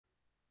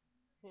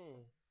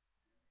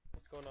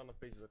What's going on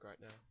Facebook right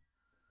now?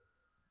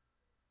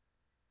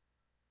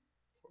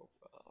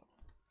 Profile.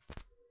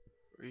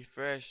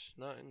 Refresh.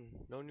 Nothing.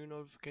 No new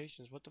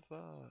notifications. What the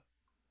fuck?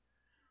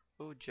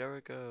 Oh,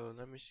 Jericho.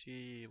 Let me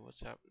see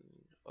what's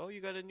happening. Oh,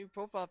 you got a new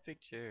profile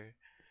picture.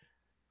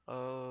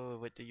 Oh,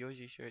 with the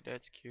Yoshi shirt.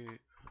 That's cute.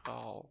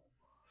 Oh.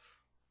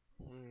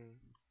 Hmm.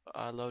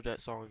 I love that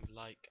song.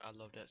 I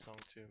love that song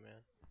too,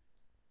 man.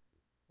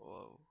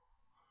 Whoa.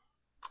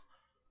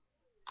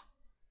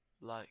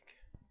 Like.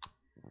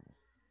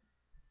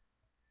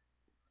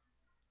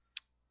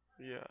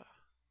 Yeah.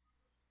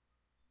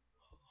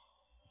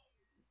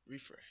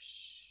 Refresh.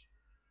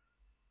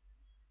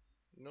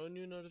 No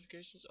new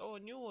notifications. Oh, a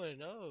new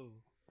one. Oh.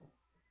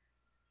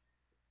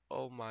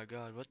 Oh my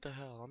god. What the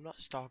hell? I'm not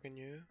stalking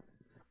you.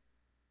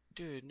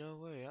 Dude, no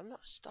way. I'm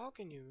not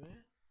stalking you,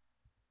 man.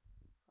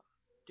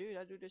 Dude,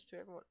 I do this to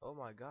everyone. Oh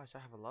my gosh, I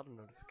have a lot of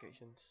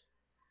notifications.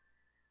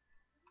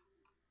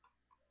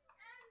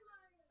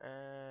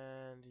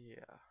 And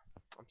yeah,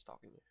 I'm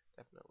stalking you,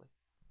 definitely.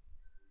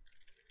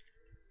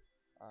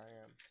 I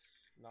am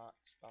not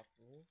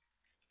stalking you.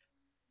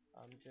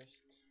 I'm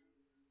just.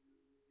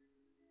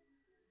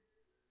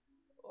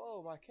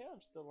 Oh, my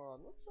cam's still on.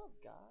 What's up,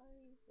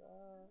 guys?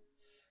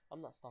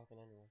 I'm not stalking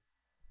anyone.